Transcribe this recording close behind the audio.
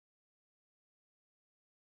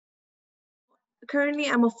currently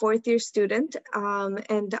I'm a fourth year student,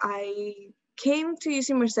 and I came to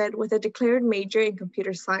UC Merced with a declared major in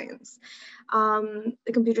computer science,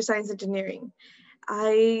 computer science engineering.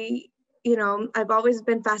 I, I've always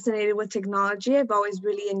been fascinated with technology. I've always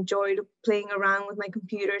really enjoyed playing around with my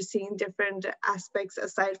computer, seeing different aspects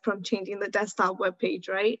aside from changing the desktop web page,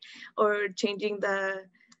 right? Or changing the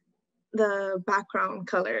background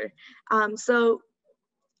color. So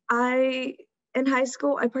I, in high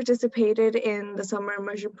school, I participated in the summer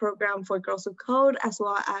immersion program for Girls Who Code, as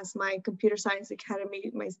well as my computer science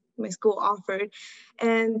academy my school offered.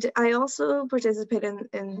 And I also participated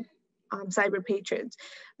in cyber patrons.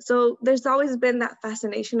 So there's always been that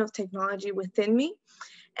fascination of technology within me.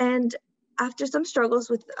 And after some struggles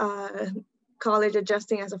with college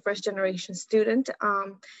adjusting as a first generation student,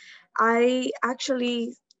 I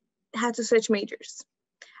actually had to switch majors.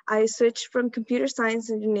 I switched from computer science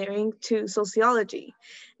engineering to sociology.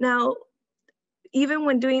 Now, even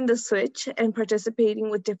when doing the switch and participating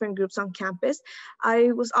with different groups on campus,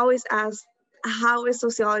 I was always asked, how is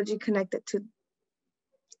sociology connected to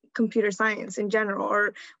computer science in general,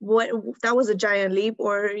 or what that was a giant leap,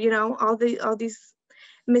 or all these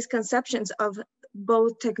misconceptions of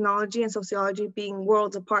both technology and sociology being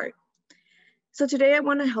worlds apart. So today I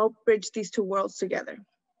want to help bridge these two worlds together.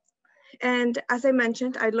 And as I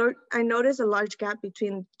mentioned, I noticed a large gap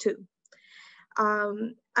between the two.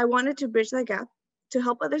 I wanted to bridge that gap to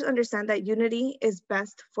help others understand that unity is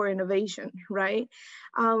best for innovation, right?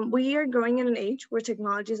 We are growing in an age where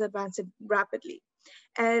technology is advancing rapidly.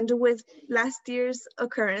 And with last year's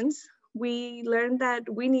occurrence, we learned that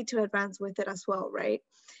we need to advance with it as well, right?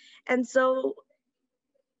 And so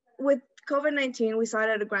with COVID-19, we saw it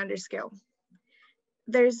at a grander scale.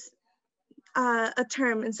 There's a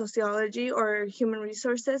term in sociology or human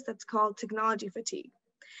resources that's called technology fatigue.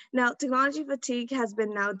 Now, technology fatigue has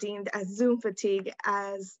been now deemed as Zoom fatigue,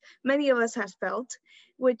 as many of us have felt,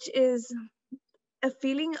 which is a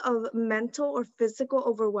feeling of mental or physical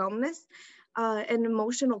overwhelmness, an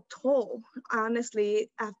emotional toll, honestly,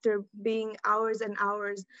 after being hours and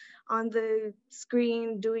hours on the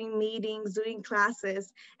screen, doing meetings, doing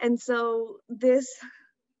classes. And so this,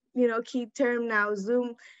 key term now,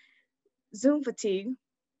 Zoom fatigue,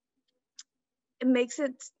 it makes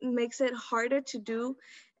it harder to do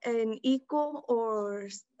an equal or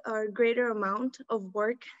greater amount of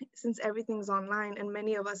work, since everything's online and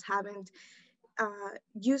many of us haven't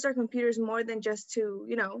used our computers more than just to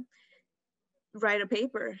write a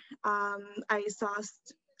paper. I saw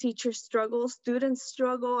teachers struggle, students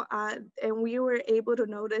struggle, and we were able to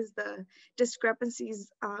notice the discrepancies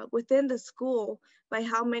within the school by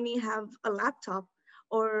how many have a laptop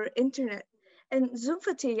or internet. And Zoom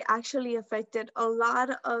fatigue actually affected a lot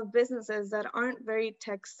of businesses that aren't very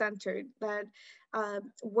tech-centered, that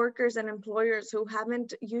workers and employers who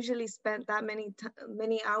haven't usually spent that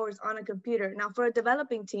many hours on a computer. Now, for a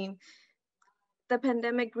developing team, the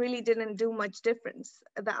pandemic really didn't do much difference.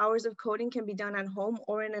 The hours of coding can be done at home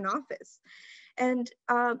or in an office. And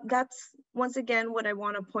that's, once again, what I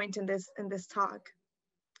want to point in this talk.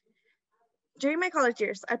 During my college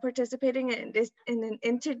years, I participated in an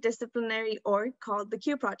interdisciplinary org called the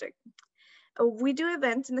Q Project. We do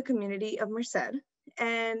events in the community of Merced,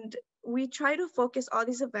 and we try to focus all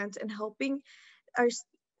these events in helping our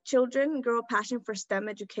children grow a passion for STEM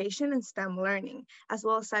education and STEM learning, as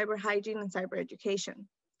well as cyber hygiene and cyber education.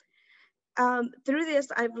 Through this,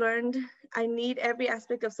 I've learned I need every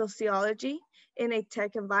aspect of sociology in a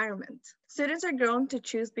tech environment. Students are grown to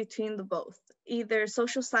choose between the both, either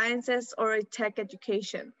social sciences or a tech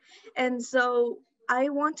education. And so I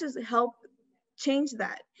want to help change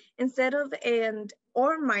that. Instead of an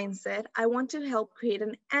or mindset, I want to help create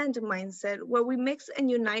an and mindset where we mix and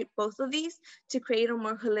unite both of these to create a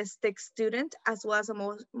more holistic student as well as a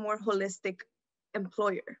more holistic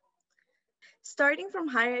employer. Starting from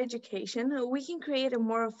higher education, we can create a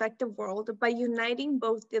more effective world by uniting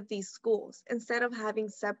both of these schools instead of having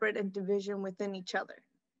separate and division within each other.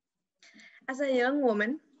 As a young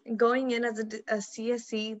woman, going in as a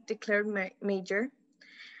CSE declared major,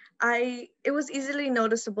 it was easily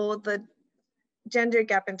noticeable the gender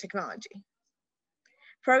gap in technology.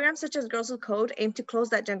 Programs such as Girls Who Code aim to close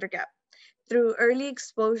that gender gap through early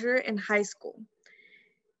exposure in high school.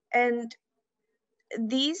 And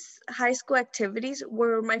these high school activities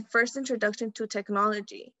were my first introduction to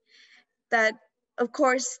technology that, of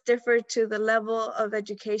course, differed to the level of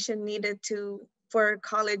education needed for a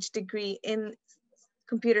college degree in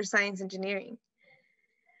computer science engineering.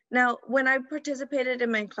 Now, when I participated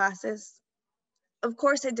in my classes, of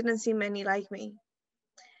course, I didn't see many like me.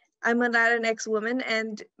 I'm a Latinx woman,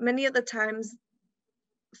 and many of the times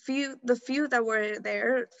the few that were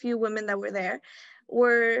there, few women that were there,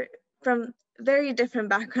 were from very different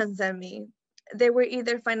backgrounds than me. They were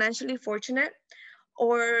either financially fortunate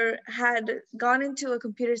or had gone into a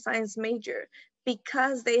computer science major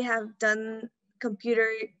because they have done computer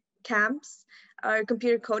camps or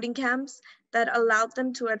computer coding camps that allowed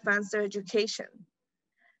them to advance their education.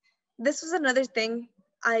 This was another thing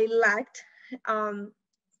I lacked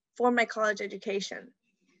for my college education.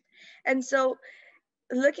 And so,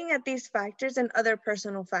 looking at these factors and other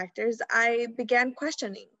personal factors, I began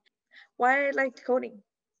questioning why I liked coding.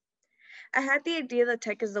 I had the idea that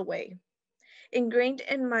tech is the way, ingrained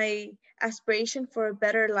in my aspiration for a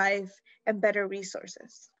better life and better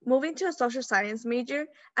resources. Moving to a social science major,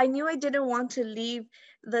 I knew I didn't want to leave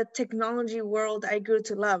the technology world I grew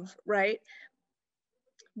to love, right?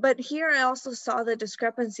 But here I also saw the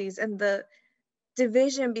discrepancies and the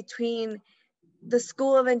division between the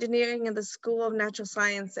School of Engineering and the School of Natural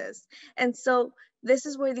Sciences. And so this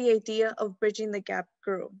is where the idea of bridging the gap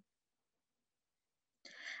grew.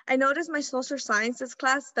 I noticed my social sciences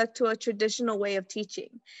class stuck to a traditional way of teaching,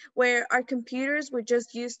 where our computers were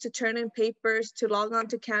just used to turn in papers, to log on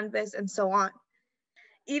to Canvas, and so on.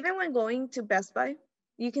 Even when going to Best Buy,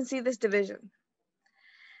 you can see this division.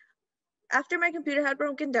 After my computer had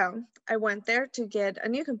broken down, I went there to get a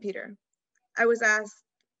new computer. I was asked,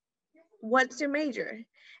 "What's your major?"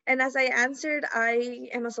 And as I answered, "I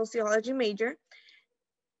am a sociology major,"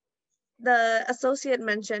 the associate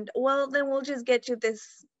mentioned, "Well, then we'll just get you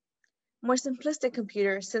this more simplistic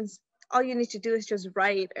computer since all you need to do is just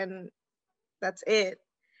write and that's it."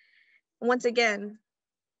 Once again,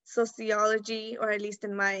 sociology, or at least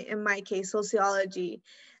in my case, sociology,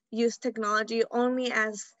 use technology only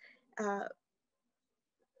as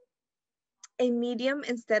a medium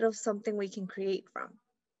instead of something we can create from.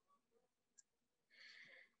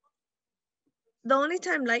 The only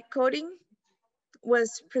time light coding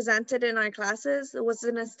was presented in our classes was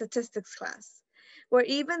in a statistics class, where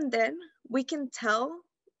even then we can tell,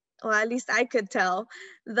 or at least I could tell,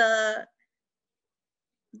 the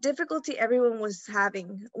difficulty everyone was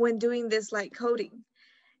having when doing this light coding.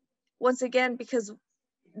 Once again, because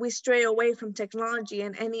we stray away from technology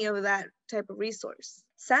and any of that type of resource.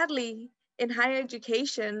 Sadly, in higher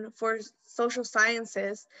education for social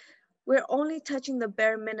sciences, we're only touching the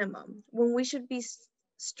bare minimum when we should be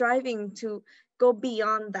striving to go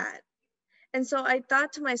beyond that. And so I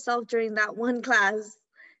thought to myself during that one class,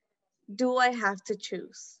 do I have to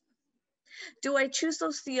choose? Do I choose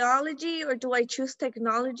sociology or do I choose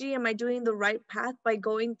technology? Am I doing the right path by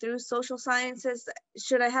going through social sciences?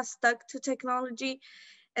 Should I have stuck to technology?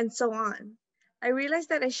 And so on. I realized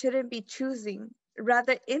that I shouldn't be choosing,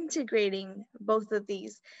 rather integrating both of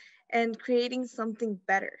these and creating something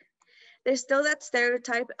better. There's still that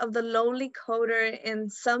stereotype of the lonely coder in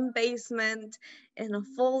some basement in a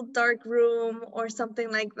full dark room or something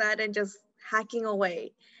like that and just hacking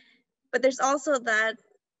away. But there's also that,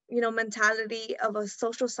 mentality of a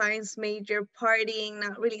social science major partying,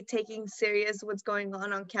 not really taking serious what's going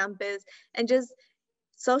on campus, and just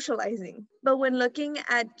socializing. But when looking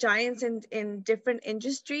at giants in different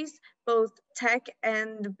industries, both tech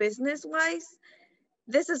and business wise,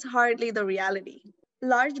 this is hardly the reality.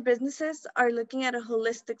 Large businesses are looking at a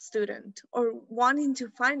holistic student or wanting to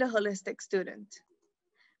find a holistic student,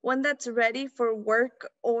 one that's ready for work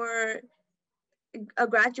or a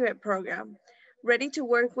graduate program, ready to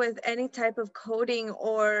work with any type of coding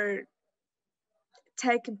or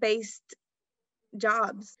tech-based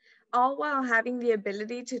jobs, all while having the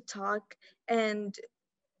ability to talk and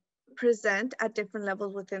present at different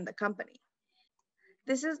levels within the company.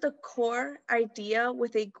 This is the core idea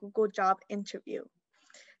with a Google job interview.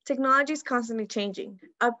 Technology is constantly changing,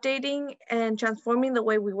 updating, and transforming the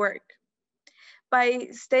way we work. By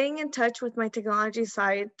staying in touch with my technology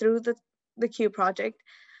side through the Q project,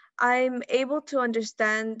 I'm able to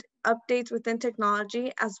understand updates within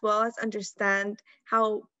technology as well as understand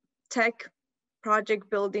how tech project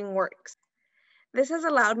building works. This has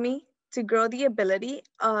allowed me to grow the ability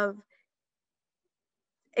of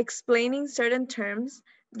explaining certain terms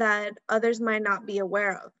that others might not be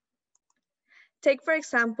aware of. Take, for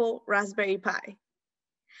example, Raspberry Pi.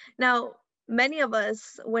 Now, many of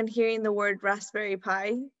us, when hearing the word Raspberry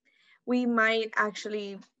Pi, we might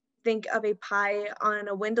actually think of a pie on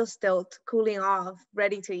a windowsill cooling off,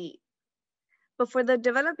 ready to eat. But for the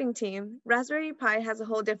developing team, Raspberry Pi has a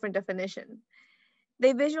whole different definition.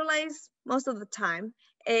 They visualize, most of the time,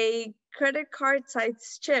 a credit card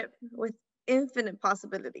sized chip with infinite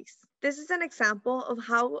possibilities. This is an example of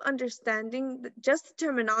how understanding just the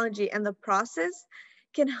terminology and the process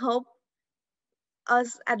can help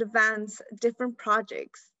us advance different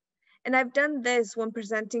projects. And I've done this when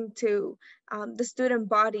presenting to the student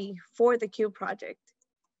body for the Q project.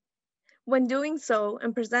 When doing so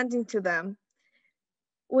and presenting to them,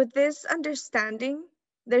 with this understanding,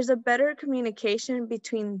 there's a better communication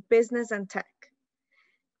between business and tech.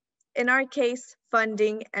 In our case,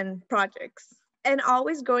 funding and projects. An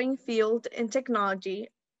always growing field in technology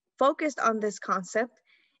focused on this concept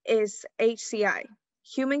is HCI,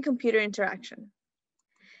 human-computer interaction.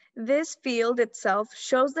 This field itself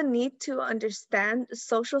shows the need to understand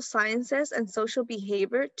social sciences and social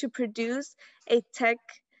behavior to produce a tech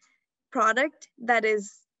product that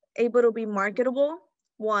is able to be marketable,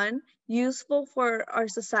 one, useful for our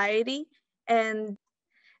society, and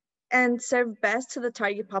serve best to the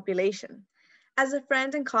target population. As a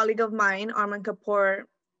friend and colleague of mine, Arman Kapoor,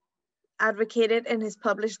 advocated in his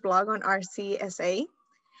published blog on RCSA,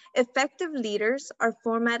 effective leaders are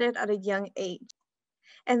formatted at a young age,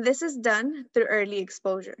 and this is done through early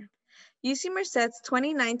exposure. UCMerced's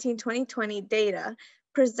 2019-2020 data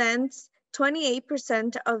presents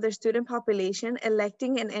 28% of their student population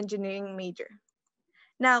electing an engineering major.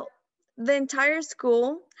 Now, the entire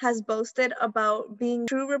school has boasted about being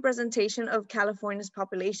true representation of California's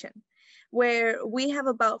population, where we have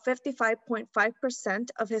about 55.5%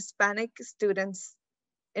 of Hispanic students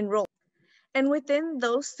enrolled. And within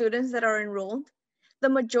those students that are enrolled, the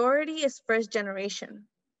majority is first generation.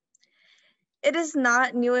 It is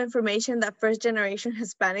not new information that first generation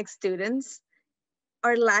Hispanic students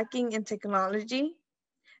are lacking in technology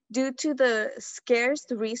due to the scarce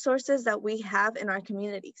resources that we have in our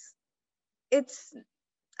communities. It's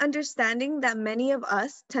understanding that many of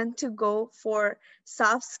us tend to go for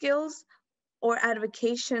soft skills or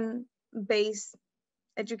advocation-based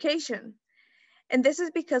education. And this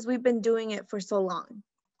is because we've been doing it for so long.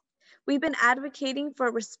 We've been advocating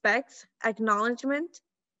for respect, acknowledgement,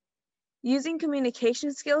 using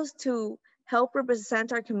communication skills to help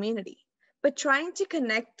represent our community. But trying to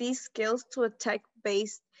connect these skills to a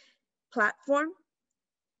tech-based platform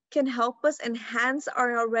can help us enhance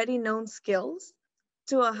our already known skills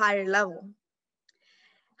to a higher level,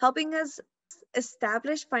 helping us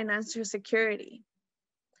establish financial security,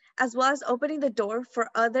 as well as opening the door for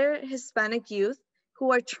other Hispanic youth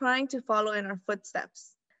who are trying to follow in our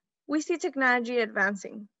footsteps. We see technology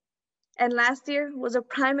advancing, and last year was a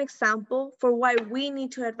prime example for why we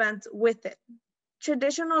need to advance with it.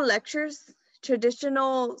 Traditional lectures,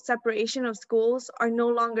 traditional separation of schools are no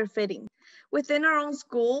longer fitting. Within our own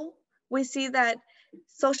school, we see that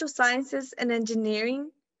social sciences and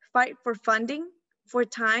engineering fight for funding, for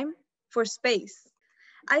time, for space.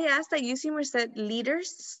 I ask that UCMerced leaders,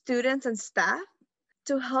 students, and staff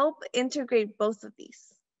to help integrate both of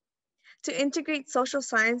these, to integrate social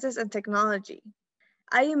sciences and technology.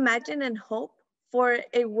 I imagine and hope for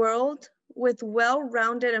a world with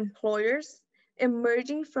well-rounded employers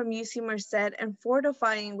emerging from UCMerced and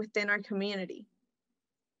fortifying within our community.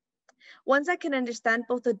 Ones that can understand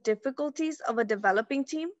both the difficulties of a developing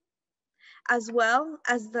team, as well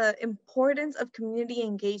as the importance of community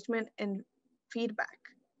engagement and feedback.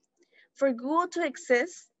 For Google to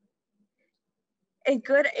exist, a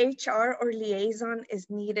good HR or liaison is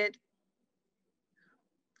needed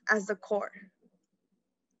as the core.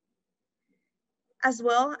 As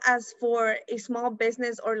well as for a small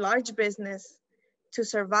business or large business to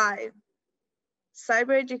survive,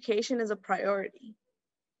 cyber education is a priority.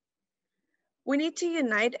 We need to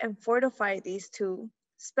unite and fortify these two,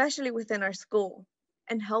 especially within our school,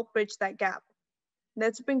 and help bridge that gap.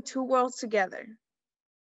 Let's bring two worlds together.